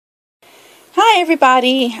Hi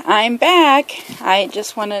everybody, I'm back. I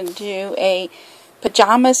just wanted to do a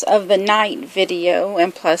pajamas of the night video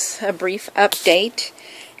and plus a brief update.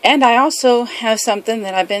 And I also have something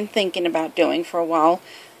that I've been thinking about doing for a while.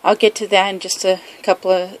 I'll get to that in just a couple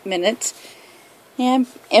of minutes. And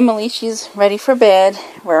Emily, she's ready for bed,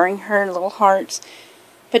 wearing her little hearts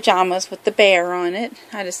pajamas with the bear on it.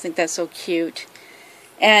 I just think that's so cute.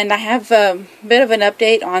 And I have a bit of an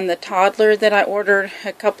update on the toddler that I ordered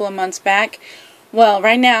a couple of months back. Well,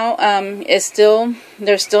 right now, there's still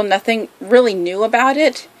nothing really new about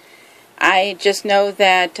it. I just know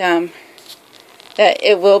that that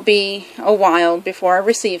it will be a while before I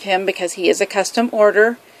receive him because he is a custom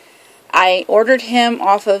order. I ordered him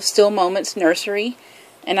off of Still Moments Nursery,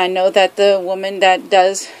 and I know that the woman that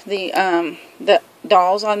does the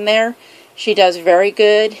dolls on there, she does very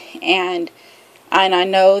good, and I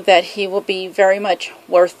know that he will be very much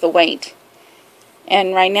worth the wait.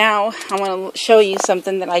 And right now, I want to show you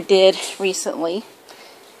something that I did recently.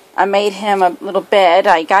 I made him a little bed.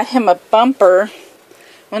 I got him a bumper,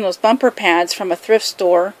 one of those bumper pads from a thrift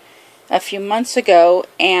store a few months ago.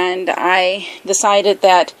 And I decided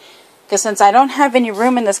that, because since I don't have any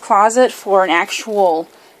room in this closet for an actual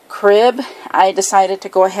crib, I decided to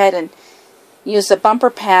go ahead and use the bumper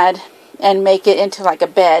pad and make it into like a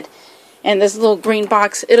bed. And this little green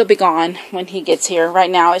box, it'll be gone when he gets here.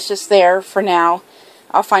 Right now, it's just there for now.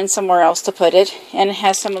 I'll find somewhere else to put it. And it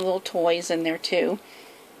has some little toys in there, too,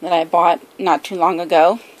 that I bought not too long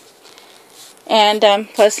ago. And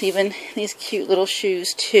plus even these cute little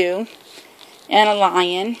shoes, too. And a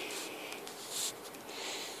lion.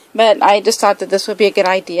 But I just thought that this would be a good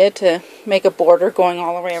idea to make a border going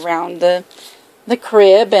all the way around the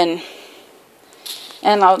crib. And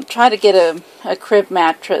I'll try to get a crib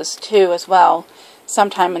mattress, too, as well,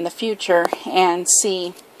 sometime in the future, and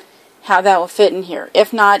see how that will fit in here.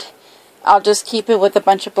 If not, I'll just keep it with a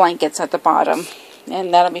bunch of blankets at the bottom,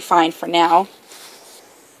 and that'll be fine for now.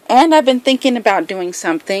 And I've been thinking about doing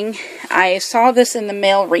something. I saw this in the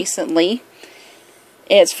mail recently.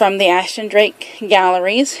 It's from the Ashton Drake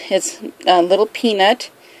Galleries. It's a little peanut.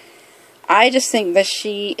 I just think that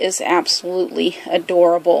she is absolutely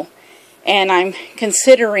adorable. And I'm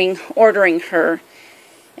considering ordering her.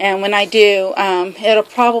 And when I do, it'll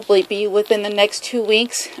probably be within the next 2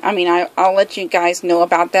 weeks. I mean, I'll let you guys know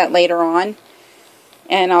about that later on.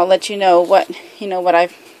 And I'll let you know what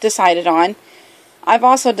I've decided on. I've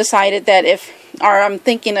also decided that I'm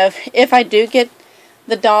thinking of, if I do get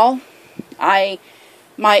the doll, I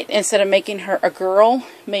might, instead of making her a girl,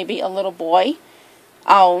 maybe a little boy.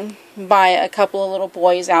 I'll buy a couple of little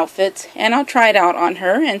boys' outfits, and I'll try it out on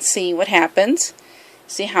her and see what happens.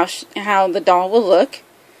 See how the doll will look,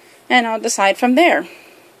 and I'll decide from there.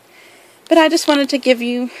 But I just wanted to give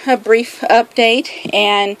you a brief update,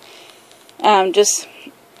 and just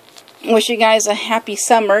wish you guys a happy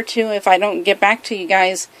summer, too, if I don't get back to you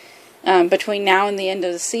guys between now and the end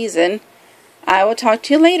of the season. I will talk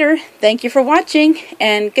to you later. Thank you for watching,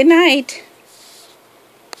 and good night.